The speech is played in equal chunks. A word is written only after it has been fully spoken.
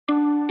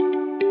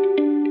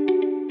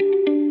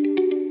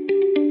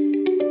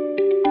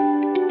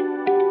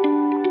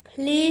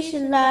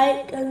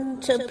like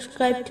and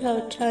subscribe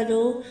to our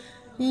channel.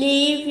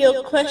 Leave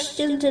your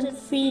questions and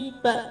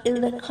feedback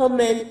in the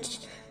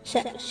comments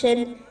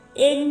section.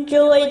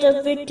 Enjoy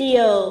the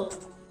video.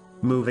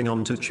 Moving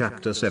on to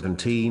chapter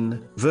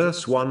 17,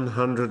 verse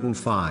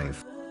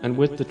 105. And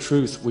with the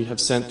truth we have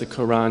sent the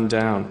Quran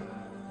down,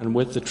 and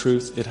with the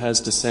truth it has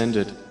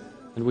descended,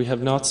 and we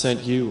have not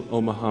sent you,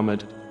 O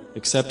Muhammad,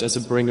 except as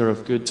a bringer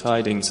of good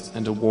tidings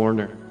and a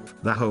warner.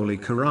 The Holy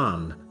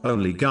Quran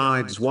only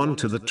guides one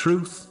to the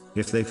truth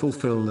if they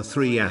fulfill the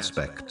three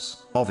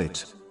aspects of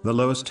it. The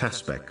lowest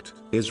aspect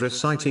is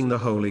reciting the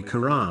Holy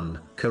Quran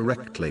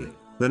correctly.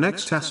 The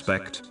next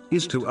aspect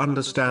is to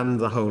understand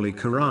the Holy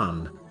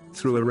Quran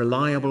through a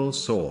reliable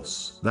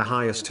source. The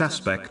highest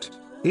aspect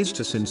is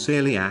to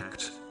sincerely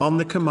act on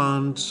the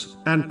commands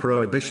and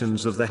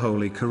prohibitions of the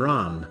Holy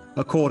Quran,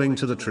 according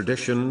to the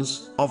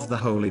traditions of the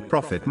Holy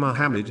Prophet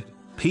Muhammad,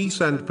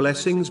 peace and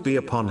blessings be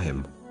upon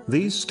him.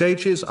 These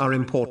stages are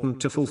important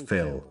to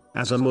fulfill,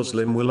 as a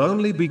Muslim will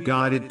only be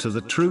guided to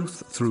the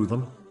truth through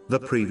them. The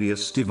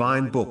previous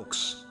divine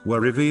books were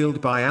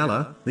revealed by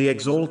Allah, the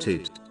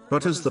Exalted,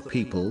 but as the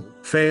people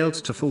failed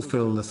to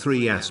fulfill the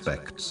three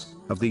aspects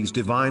of these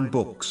divine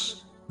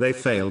books, they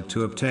failed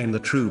to obtain the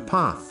true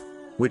path,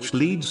 which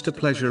leads to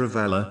pleasure of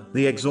Allah,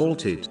 the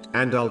Exalted,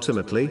 and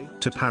ultimately,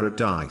 to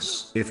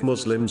paradise. If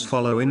Muslims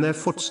follow in their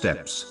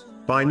footsteps,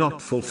 by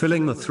not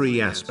fulfilling the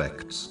three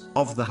aspects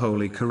of the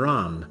Holy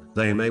Quran,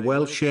 they may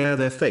well share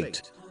their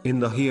fate in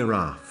the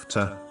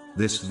hereafter.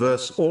 This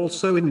verse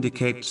also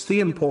indicates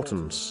the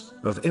importance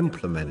of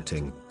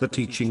implementing the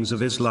teachings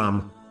of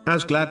Islam,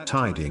 as glad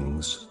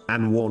tidings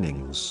and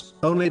warnings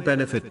only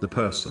benefit the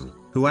person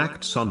who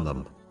acts on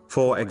them.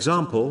 For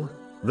example,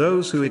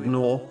 those who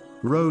ignore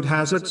road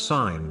hazard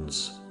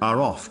signs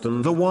are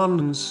often the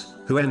ones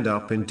who end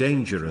up in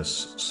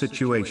dangerous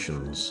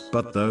situations.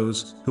 But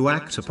those who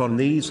act upon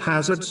these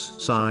hazard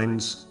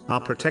signs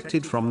are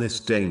protected from this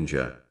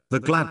danger. The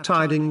glad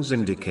tidings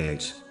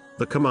indicate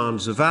the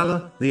commands of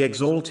Allah, the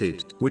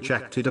Exalted, which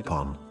acted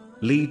upon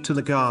lead to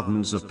the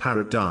gardens of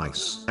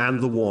paradise, and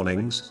the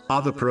warnings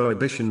are the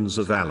prohibitions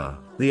of Allah,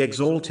 the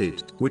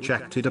Exalted, which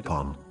acted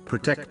upon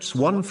protects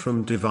one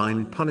from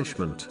divine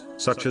punishment,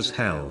 such as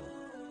hell.